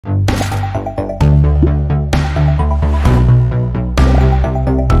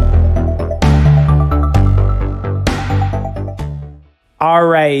All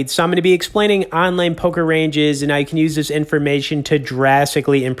right, so I'm going to be explaining online poker ranges and how you can use this information to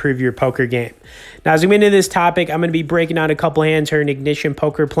drastically improve your poker game. Now, as we get into this topic, I'm going to be breaking down a couple hands here in Ignition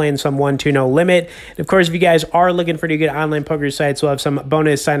Poker, playing some 1-2 no limit. And of course, if you guys are looking for any good online poker sites, we'll have some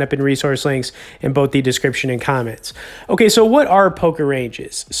bonus sign up and resource links in both the description and comments. Okay, so what are poker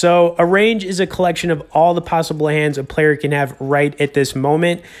ranges? So a range is a collection of all the possible hands a player can have right at this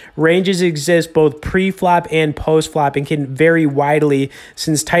moment. Ranges exist both pre-flop and post-flop and can vary widely,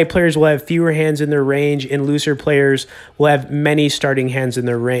 since tight players will have fewer hands in their range and looser players will have many starting hands in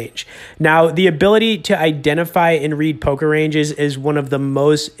their range. Now, the ability to identify and read poker ranges is one of the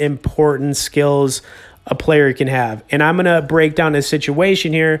most important skills a player can have. And I'm going to break down a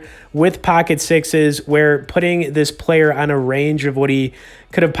situation here with pocket sixes where putting this player on a range of what he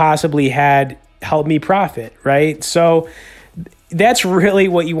could have possibly had helped me profit, right? So that's really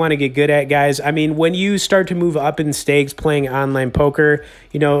what you want to get good at, guys. I mean, when you start to move up in stakes playing online poker,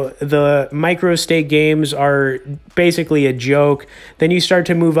 you know, the micro stake games are basically a joke. Then you start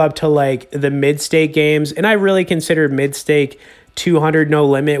to move up to like the mid stake games. And I really consider mid stake 200 no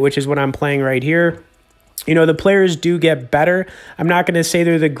limit, which is what I'm playing right here. You know, the players do get better. I'm not going to say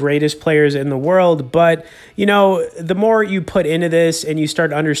they're the greatest players in the world, but, you know, the more you put into this and you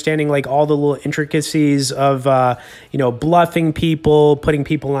start understanding like all the little intricacies of, you know, bluffing people, putting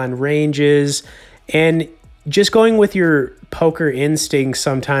people on ranges, and just going with your poker instincts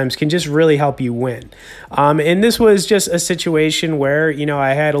sometimes can just really help you win. And this was just a situation where, you know,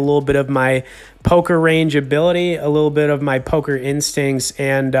 I had a little bit of my poker range ability, a little bit of my poker instincts,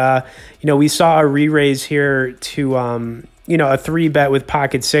 and, you know, we saw a re-raise here to, you know, a 3-bet with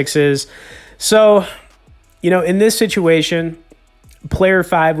pocket sixes. So, you know, in this situation, player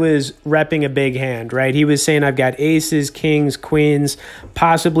 5 was repping a big hand, right? He was saying, I've got aces, kings, queens,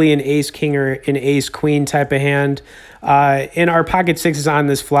 possibly an ace king or an ace queen type of hand. And our pocket sixes on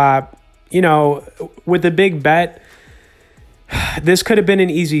this flop, you know, with a big bet, this could have been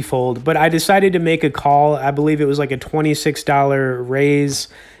an easy fold, but I decided to make a call. I believe it was like a $26 raise.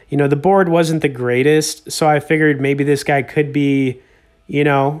 You know, the board wasn't the greatest, so I figured maybe this guy could be, you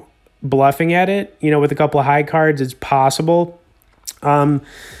know, bluffing at it. You know, with a couple of high cards, it's possible. Yeah,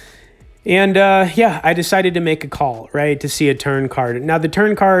 I decided to make a call, right, to see a turn card. Now, the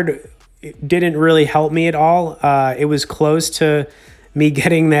turn card didn't really help me at all. It was close to me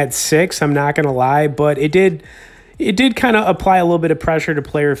getting that 6, I'm not going to lie, but it did kind of apply a little bit of pressure to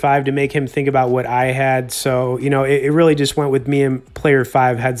player 5 to make him think about what I had. So, you know, it really just went with me and player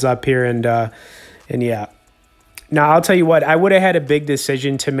 5 heads up here, and yeah. Now, I'll tell you what, I would have had a big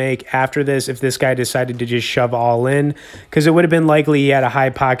decision to make after this if this guy decided to just shove all in, because it would have been likely he had a high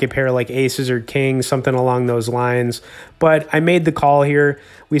pocket pair like aces or kings, something along those lines. But I made the call here.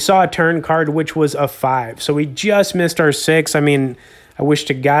 We saw a turn card, which was a 5. So we just missed our 6. I mean, I wish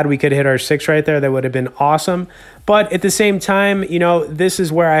to God we could hit our 6 right there. That would have been awesome. But at the same time, you know, this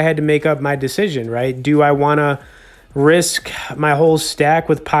is where I had to make up my decision, right? Do I want to risk my whole stack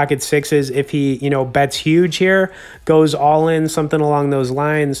with pocket sixes if he, you know, bets huge here, goes all in, something along those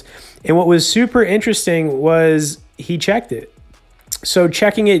lines? And what was super interesting was he checked it. So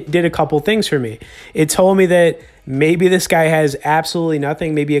checking it did a couple things for me. It told me that maybe this guy has absolutely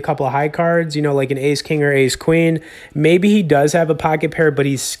nothing, maybe a couple of high cards, you know, like an ace king or ace queen. Maybe he does have a pocket pair, but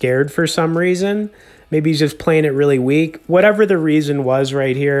he's scared for some reason. Maybe he's just playing it really weak. Whatever the reason was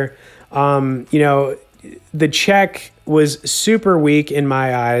right here, you know, the check was super weak in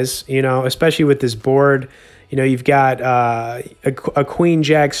my eyes, you know, especially with this board. You know, you've got a queen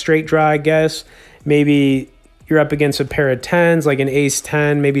jack straight draw, I guess. Maybe you're up against a pair of 10s, like an ace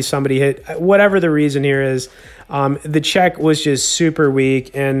 10. Maybe somebody hit, whatever the reason here is. The check was just super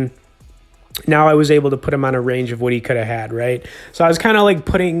weak, and now I was able to put him on a range of what he could have had, right? So I was kind of like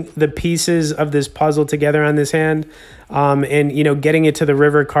putting the pieces of this puzzle together on this hand, and, you know, getting it to the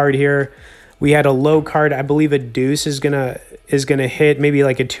river card here. We had a low card. I believe a deuce is gonna hit, maybe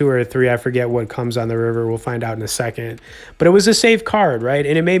like a 2 or a 3. I forget what comes on the river. We'll find out in a second. But it was a safe card, right?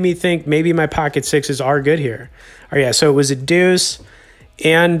 And it made me think maybe my pocket sixes are good here. Oh yeah, so it was a deuce.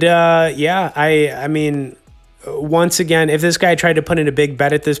 And yeah, I mean, once again, if this guy tried to put in a big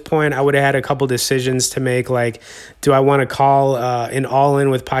bet at this point, I would have had a couple decisions to make. Like, do I want to call an all-in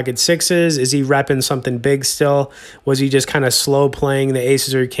with pocket sixes? Is he repping something big still? Was he just kind of slow playing the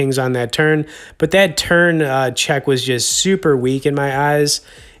aces or kings on that turn? But that turn check was just super weak in my eyes,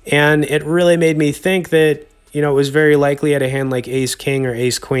 and it really made me think that, you know, it was very likely at a hand like ace king or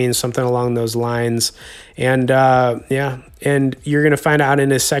ace queen, something along those lines. And yeah, and you're going to find out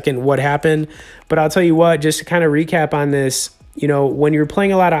in a second what happened. But I'll tell you what, just to kind of recap on this, you know, when you're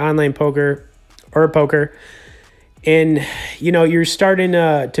playing a lot of online poker or poker, And, you know, you're starting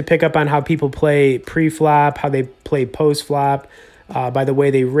to pick up on how people play pre-flop, how they play post-flop, by the way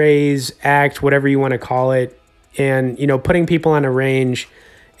they raise, act, whatever you want to call it. And, you know, putting people on a range,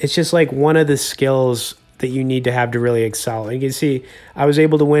 it's just like one of the skills that you need to have to really excel. And you can see I was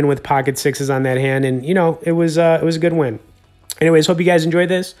able to win with pocket sixes on that hand, and, you know, it was a good win. Anyways, hope you guys enjoyed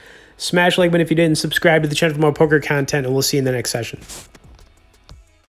this. Smash like button if you didn't. Subscribe to the channel for more poker content, and we'll see you in the next session.